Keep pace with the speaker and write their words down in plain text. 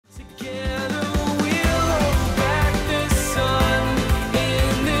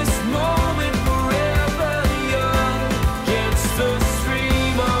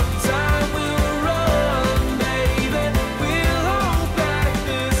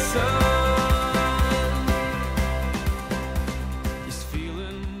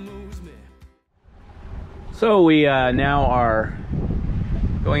So we now are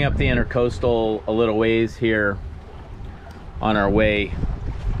going up the intercoastal a little ways here on our way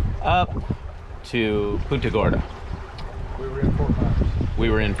up to Punta Gorda. We were in Fort Myers. We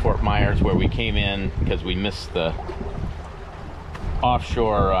were in Fort Myers where we came in because we missed the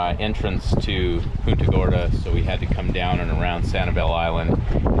offshore entrance to Punta Gorda, so we had to come down and around Sanibel Island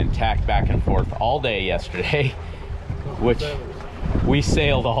and tack back and forth all day yesterday, which we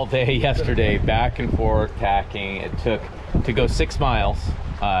sailed all day yesterday, back and forth tacking. It took to go 6 miles.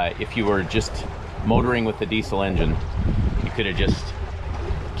 If you were just motoring with the diesel engine, you could have just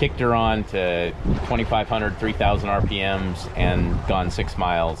kicked her on to 2,500, 3,000 RPMs and gone 6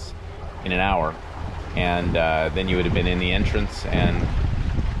 miles in an hour. And then you would have been in the entrance and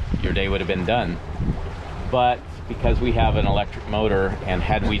your day would have been done. But because we have an electric motor, and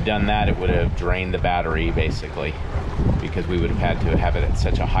had we done that, it would have drained the battery basically, because we would have had to have it at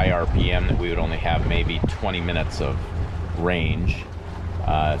such a high RPM that we would only have maybe 20 minutes of range.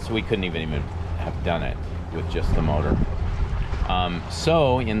 So we couldn't even have done it with just the motor.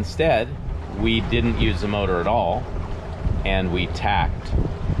 So instead, we didn't use the motor at all, and we tacked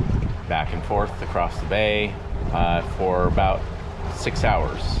back and forth across the bay for about 6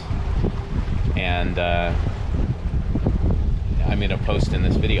 hours. And I'm gonna post in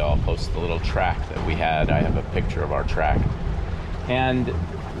this video, I'll post the little track that we had. I have a picture of our track. And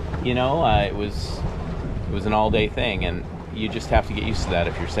you know, it was an all-day thing, and you just have to get used to that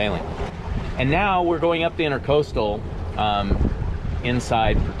if you're sailing. And now we're going up the intercoastal,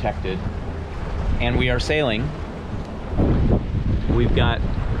 inside protected, and we are sailing. We've got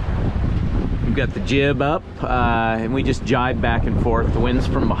the jib up, and we just jibe back and forth. The wind's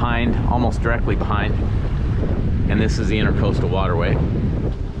from behind, almost directly behind, and this is the intercoastal waterway.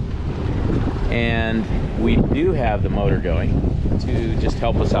 And we do have the motor going to just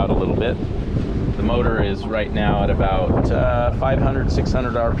help us out a little bit. The motor is right now at about 500,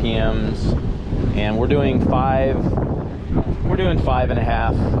 600 RPMs, and we're doing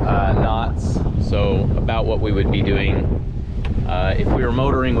 5.5 knots, so about what we would be doing if we were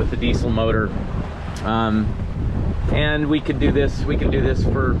motoring with the diesel motor. And we could do this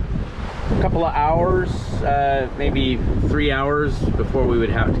for a couple of hours, maybe 3 hours before we would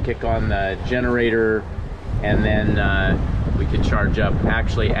have to kick on the generator, and then we could charge up.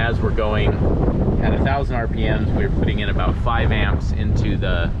 Actually, as we're going at 1,000 RPMs, we're putting in about 5 amps into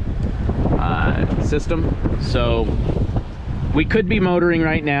the system. So we could be motoring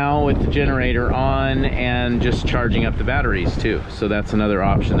right now with the generator on and just charging up the batteries too. So that's another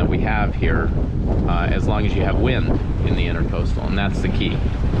option that we have here, as long as you have wind in the intercoastal, and that's the key.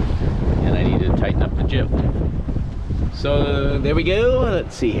 And I need to tighten up the jib. So there we go.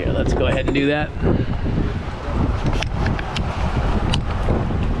 Let's see here. Let's go ahead and do that.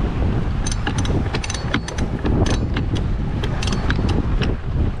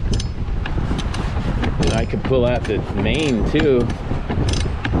 I could pull out the main too,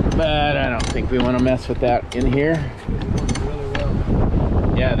 but I don't think we want to mess with that in here. Really well.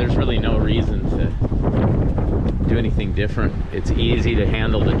 Yeah, there's really no reason to do anything different. It's easy to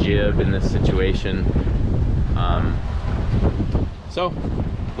handle the jib in this situation. So, a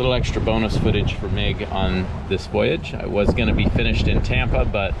little extra bonus footage for Mig on this voyage. I was going to be finished in Tampa,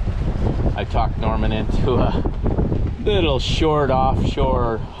 but I talked Norman into a little short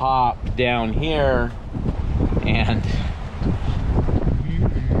offshore hop down here. And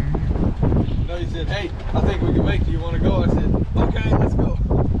no, he said, "Hey, I think we can make it. You want to go?" I said, "Okay, let's go."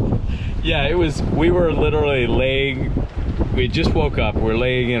 yeah, it was, we were literally laying, we just woke up, we're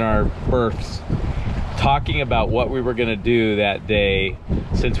laying in our berths talking about what we were going to do that day,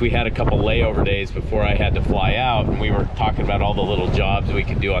 since we had a couple layover days before I had to fly out, and we were talking about all the little jobs we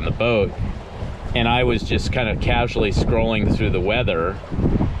could do on the boat. And I was just kind of casually scrolling through the weather,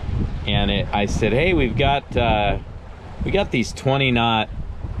 and I said, "Hey, we got these 20-knot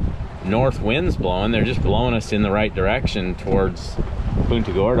north winds blowing. They're just blowing us in the right direction towards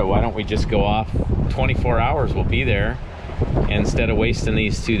Punta Gorda. Why don't we just go off 24 hours? We'll be there instead of wasting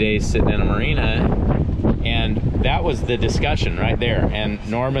these 2 days sitting in a marina." And that was the discussion right there. And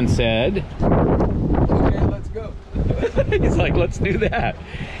Norman said, "Okay, let's go." he's like, "Let's do that."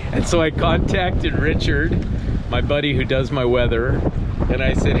 And so I contacted Richard, my buddy who does my weather, and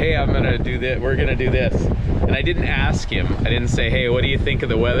I said, "Hey, I'm gonna do this, we're gonna do this." And I didn't ask him, I didn't say, "Hey, what do you think of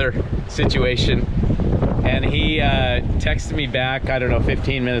the weather situation?" And he texted me back, I don't know,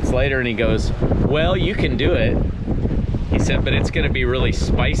 15 minutes later, and he goes, "Well, you can do it." He said, "But it's gonna be really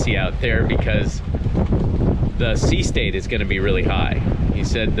spicy out there because the sea state is gonna be really high." He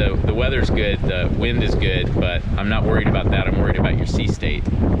said, the weather's good, the wind is good, but I'm not worried about that, I'm worried about your sea state.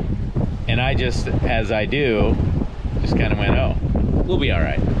 And I just, as I do, just kind of went, oh, we'll be all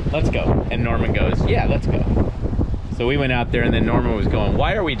right. Let's go. And Norman goes, yeah, let's go. So we went out there, and then Norman was going,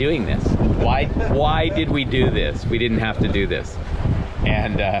 why are we doing this? Why did we do this? We didn't have to do this.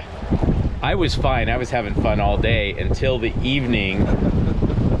 And I was fine. I was having fun all day until the evening.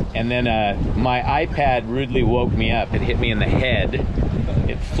 And then my iPad rudely woke me up. It hit me in the head.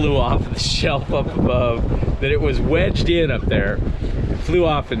 It flew off the shelf up above that it was wedged in up there. It flew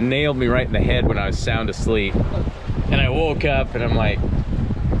off and nailed me right in the head when I was sound asleep. And I woke up and I'm like,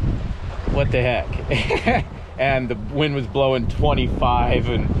 what the heck? And the wind was blowing 25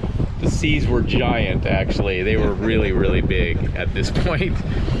 and the seas were giant, actually. They were really, really big at this point.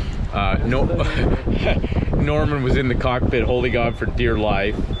 Norman was in the cockpit holding on for dear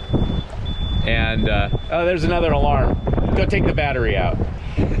life. And, oh, there's another alarm. Go take the battery out.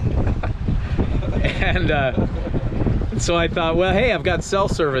 And so I thought, well, hey, I've got cell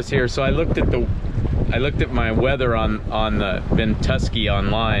service here. So I looked at my weather on the Ventusky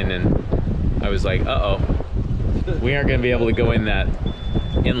online, and I was like, uh-oh, we aren't going to be able to go in that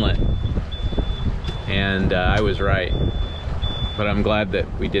inlet. And I was right, but I'm glad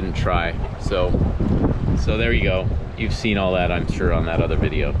that we didn't try. So there you go. You've seen all that, I'm sure, on that other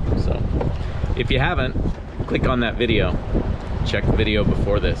video. So if you haven't, click on that video. Check the video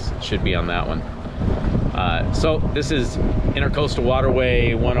before this. It should be on that one. So this is Intercoastal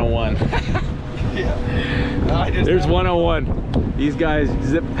Waterway 101. Yeah. There's 101. These guys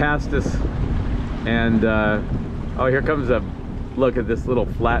zip past us, and oh, here comes a look at this little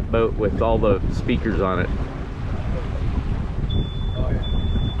flat boat with all the speakers on it. Oh,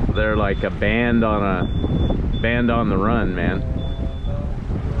 yeah. They're like a band on the run, man.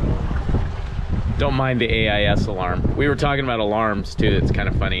 Don't mind the AIS alarm. We were talking about alarms too. It's kind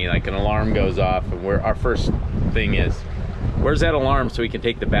of funny. Like an alarm goes off, and our first thing is, where's that alarm so we can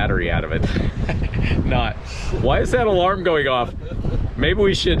take the battery out of it? Not, why is that alarm going off? Maybe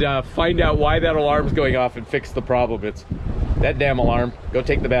we should find out why that alarm's going off and fix the problem. It's that damn alarm. Go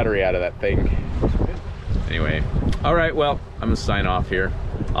take the battery out of that thing. Anyway, all right. Well, I'm gonna sign off here.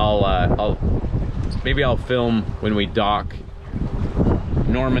 Maybe I'll film when we dock.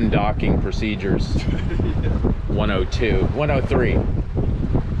 Norman docking procedures. 102, 103. All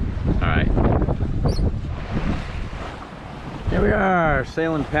right. Here we are,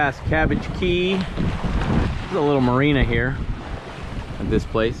 sailing past Cabbage Key. There's a little marina here at this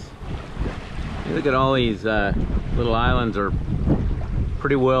place. You look at all these little islands are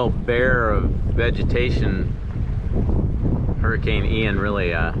pretty well bare of vegetation. Hurricane Ian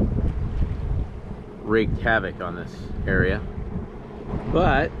really wreaked havoc on this area.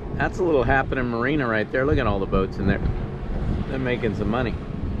 But that's a little happening marina right there. Look at all the boats in there. They're making some money.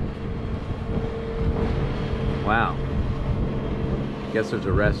 Wow. Guess there's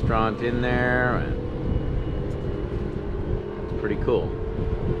a restaurant in there, and it's pretty cool.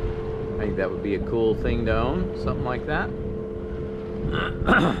 I think that would be a cool thing to own, something like that.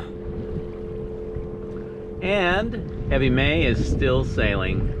 And Evie May is still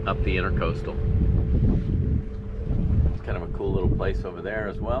sailing up the Intercoastal. It's kind of a cool little place over there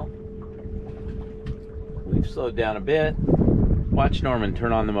as well. We've slowed down a bit. Watch Norman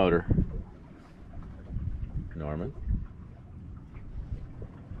turn on the motor. Norman.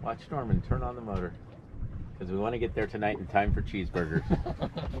 Watch Norman turn on the motor, because we want to get there tonight in time for cheeseburgers.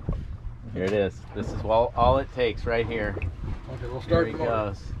 Here it is. This is all it takes right here. Okay, we'll start. There he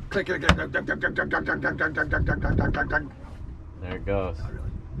goes. There it goes.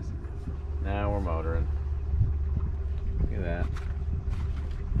 Now we're motoring. Look at that.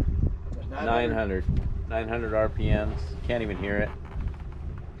 900 RPMs. Can't even hear it.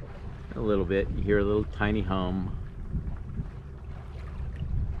 A little bit. You hear a little tiny hum.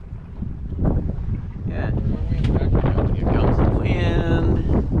 Yeah. Here comes the wind.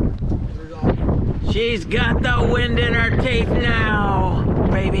 She's got the wind in her teeth now,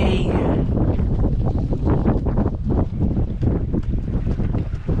 baby.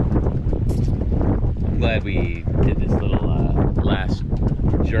 I'm glad we did this little last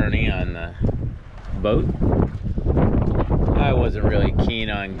journey on the boat. I wasn't really keen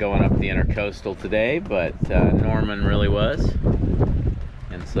on going up the Intercoastal today, but Norman really was,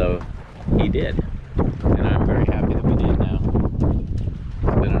 and so he did. And I'm very happy that we did now.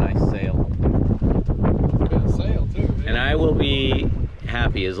 It's been a nice sail. It's been a sail too. Man. And I will be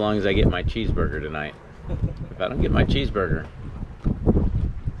happy as long as I get my cheeseburger tonight. If I don't get my cheeseburger,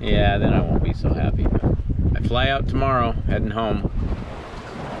 yeah, then I won't be so happy. I fly out tomorrow, heading home.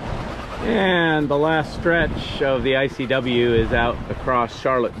 And the last stretch of the ICW is out across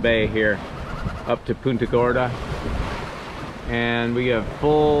Charlotte Bay here, up to Punta Gorda. And we have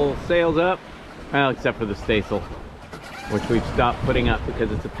full sails up, well, except for the staysail, which we've stopped putting up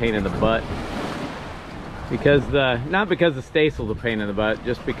because it's a pain in the butt. Because not because the staysail's a pain in the butt,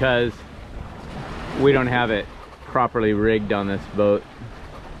 just because we don't have it properly rigged on this boat.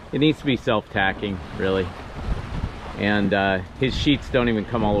 It needs to be self-tacking, really. And his sheets don't even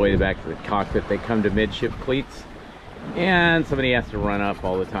come all the way back to the cockpit. They come to midship cleats. And somebody has to run up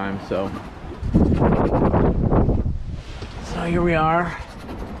all the time, so here we are,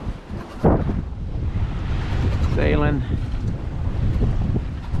 sailing.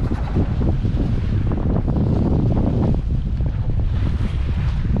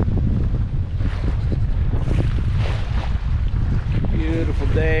 Beautiful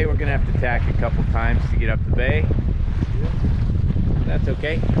day. We're gonna have to tack a couple times to get up the bay. That's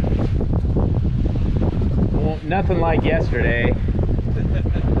okay. Well, nothing like yesterday.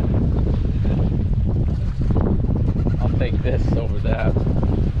 I'll take this over that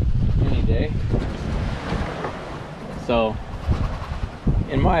any day. So,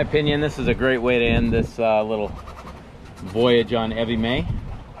 in my opinion, this is a great way to end this little voyage on Evie May.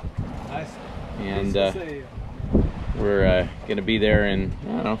 Nice. And we're gonna be there in, I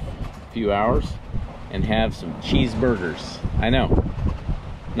don't know, a few hours and have some cheeseburgers. I know,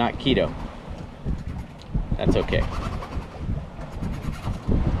 not keto. That's okay.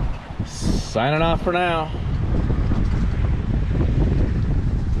 Signing off for now.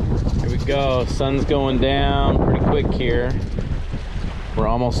 Here we go. Sun's going down pretty quick here. We're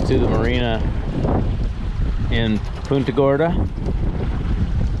almost to the marina in Punta Gorda.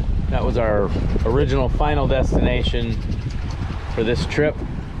 That was our original final destination for this trip.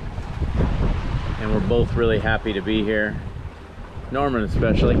 And we're both really happy to be here. Norman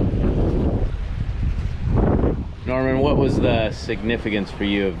especially. Norman, what was the significance for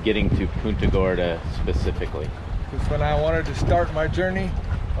you of getting to Punta Gorda specifically? Because when I wanted to start my journey,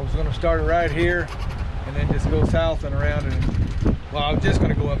 I was going to start it right here and then just go south and around. And well, I was just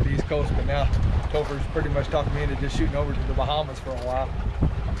going to go up the East Coast, but now Topher's pretty much talking me into just shooting over to the Bahamas for a while.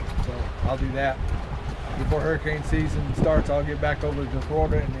 So I'll do that. Before hurricane season starts, I'll get back over to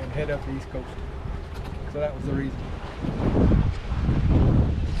Florida and then head up the East Coast. So that was the reason.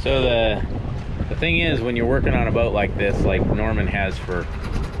 So the thing is, when you're working on a boat like this, like Norman has for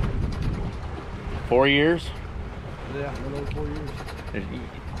 4 years? Yeah, a little over 4 years.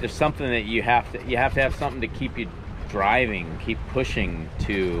 There's something that you have to have something to keep you driving, keep pushing,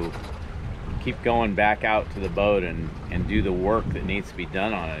 to keep going back out to the boat and do the work that needs to be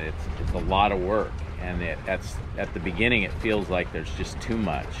done on it. It's a lot of work, and at the beginning it feels like there's just too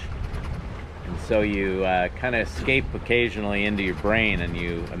much. And so you kind of escape occasionally into your brain and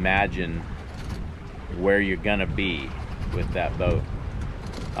you imagine where you're gonna be with that boat.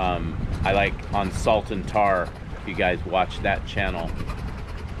 I like on Salt and Tar, if you guys watch that channel,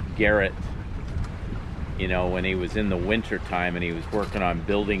 Garrett, you know, when he was in the winter time and he was working on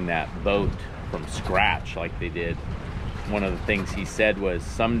building that boat from scratch like they did, one of the things he said was,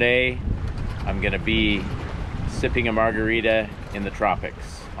 someday I'm gonna be sipping a margarita in the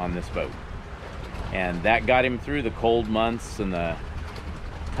tropics on this boat. And that got him through the cold months and the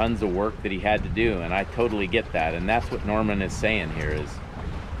tons of work that he had to do, and I totally get that. And that's what Norman is saying here, is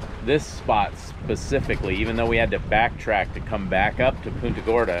this spot specifically, even though we had to backtrack to come back up to Punta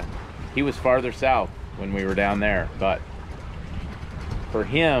Gorda, he was farther south when we were down there, but for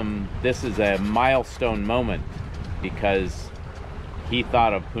him this is a milestone moment because he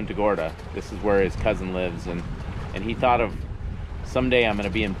thought of Punta Gorda. This is where his cousin lives, and he thought of, someday I'm going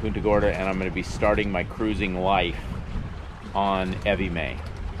to be in Punta Gorda and I'm going to be starting my cruising life on Evie May.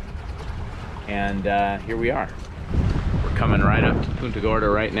 And here we are. We're coming right up to Punta Gorda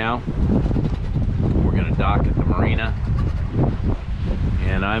right now. We're going to dock at the marina,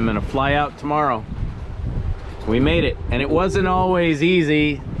 and I'm going to fly out tomorrow. We made it, and it wasn't always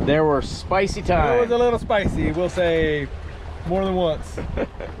easy. There were spicy times. It was a little spicy, we'll say more than once.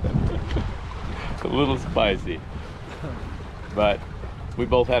 A little spicy. But we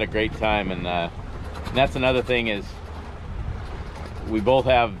both had a great time, and that's another thing, is we both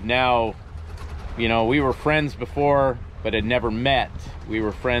have now, you know, we were friends before but had never met. We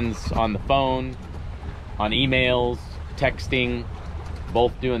were friends on the phone, on emails, texting,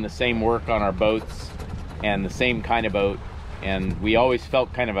 both doing the same work on our boats and the same kind of boat, and we always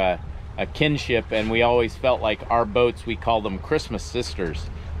felt kind of a kinship, and we always felt like our boats, we call them Christmas sisters,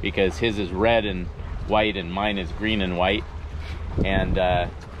 because his is red and white and mine is green and white. And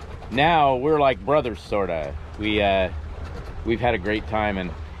now we're like brothers, sorta. We've had a great time, and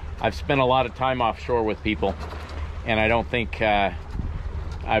I've spent a lot of time offshore with people, and I don't think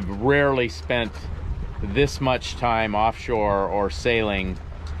I've rarely spent this much time offshore or sailing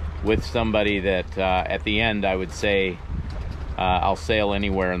with somebody that at the end I would say I'll sail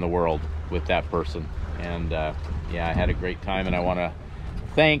anywhere in the world with that person. And yeah, I had a great time, and I want to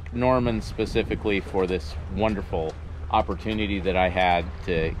thank Norman specifically for this wonderful opportunity that I had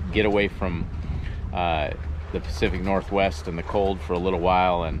to get away from the Pacific Northwest and the cold for a little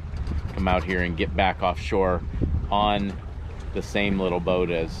while and come out here and get back offshore on the same little boat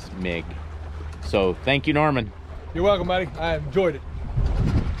as Mig. So thank you, Norman. You're welcome, buddy. I enjoyed it.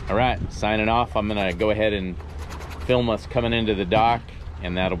 All right, signing off. I'm gonna go ahead and film us coming into the dock,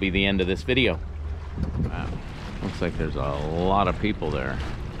 and that'll be the end of this video. Wow, looks like there's a lot of people there.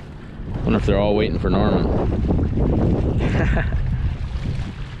 Wonder if they're all waiting for Norman.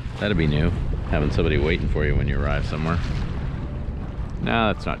 That'd be new, having somebody waiting for you when you arrive somewhere.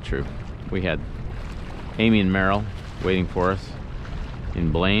 No, that's not true. We had Amy and Merrill waiting for us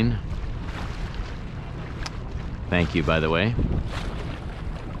in Blaine. Thank you, by the way.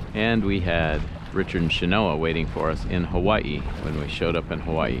 And we had Richard and Shanoa waiting for us in Hawaii when we showed up in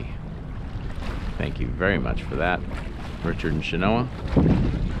Hawaii. Thank you very much for that, Richard and Shanoa.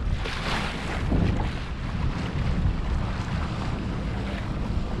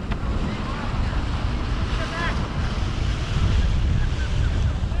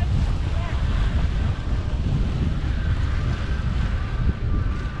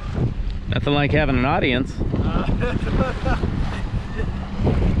 Nothing like having an audience.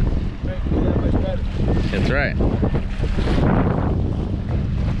 That's right.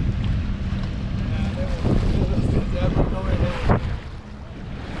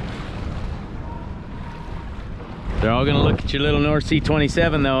 They're all gonna look at your little North Sea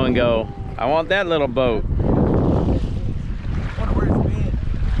 27 though and go, I want that little boat.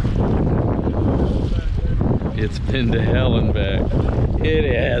 It's been to hell and back.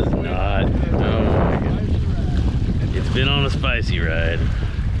 It has not. Oh my goodness. It's been on a spicy ride.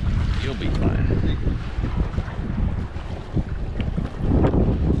 You'll be fine.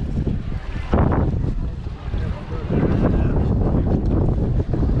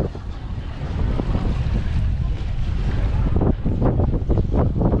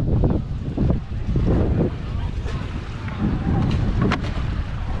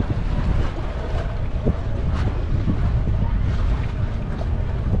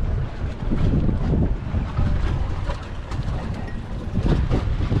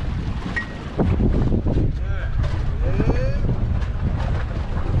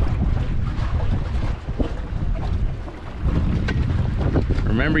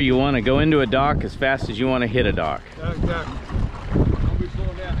 Remember, you want to go into a dock as fast as you want to hit a dock. Exactly. Don't be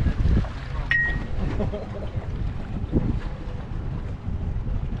slowing down.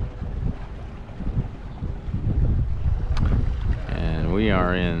 And we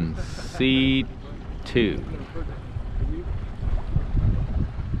are in C2.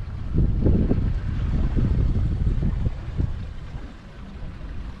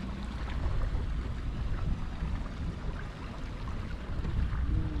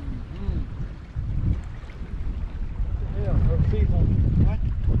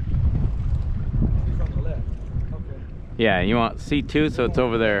 Yeah, you want C2, so it's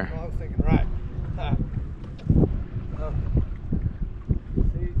over there. I was thinking right.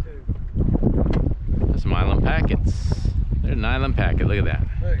 C2. There's some island packets. There's an island packet, look at that.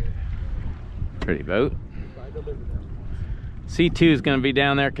 Pretty boat. C2 is going to be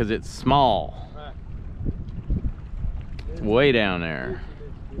down there because it's small. It's way down there.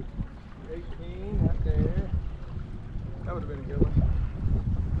 18 up there. That would have been a good one.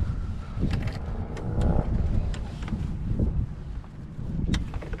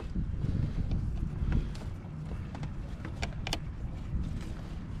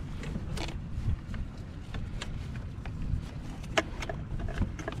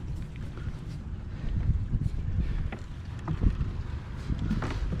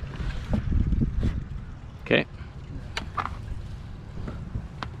 Okay.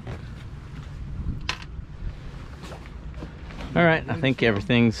 All right, I think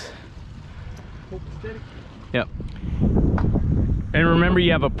everything's... Yep. And remember,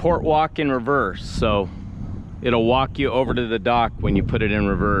 you have a port walk in reverse, so it'll walk you over to the dock when you put it in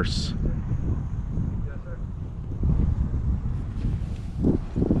reverse.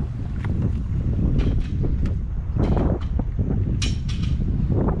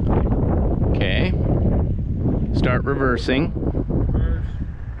 Okay. Start reversing.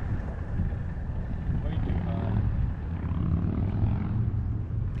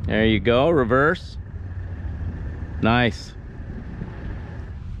 There you go, reverse. Nice.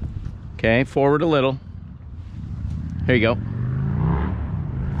 Okay, forward a little. Here you go.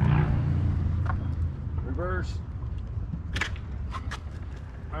 reverse.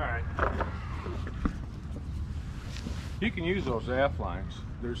 All right. You can use those F lines.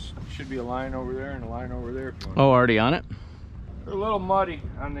 There's should be a line over there and a line over there if you want. Oh, already on it? They're a little muddy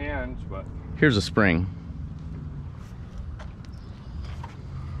on the ends, but Here's a spring.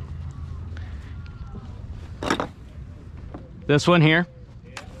 This one here?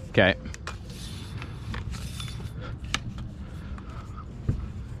 Okay.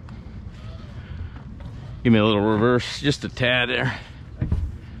 Give me a little reverse, just a tad there.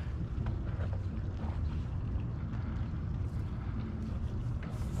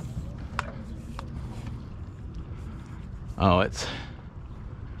 Oh, it's...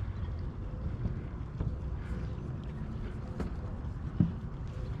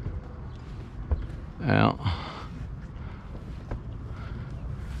 Well...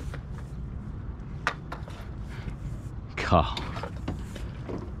 God.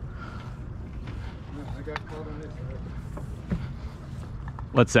 I got caught on this side.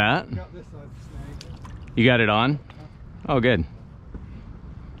 What's that? I got this side snag. You got it on? Oh, good.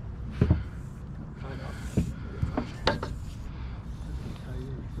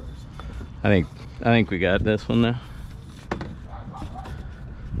 I think we got this one now.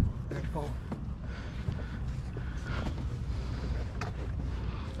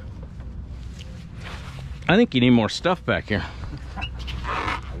 I think you need more stuff back here. I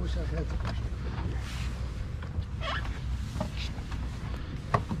wish I had some.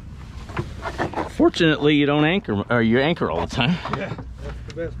 Fortunately, you don't anchor, or you anchor all the time. Yeah, that's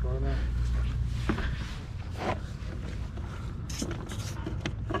the best part now.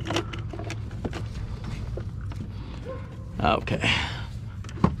 Okay.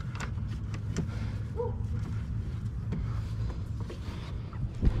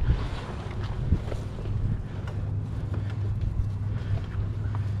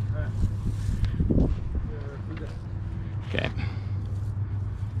 Okay.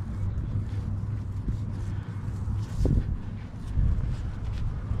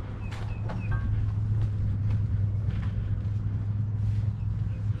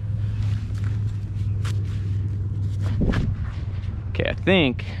 Okay, I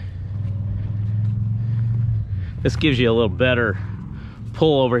think this gives you a little better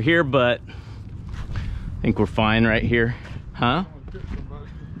pull over here, but I think we're fine right here. Huh?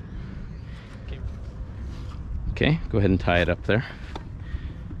 Okay, go ahead and tie it up there.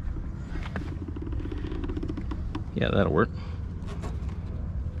 Yeah, that'll work.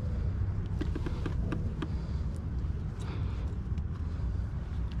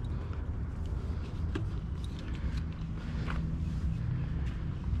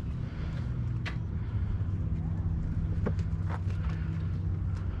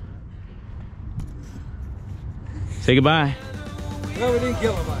 Say goodbye. No, we didn't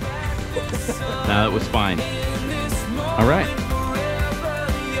kill nobody. No, that was fine. All right.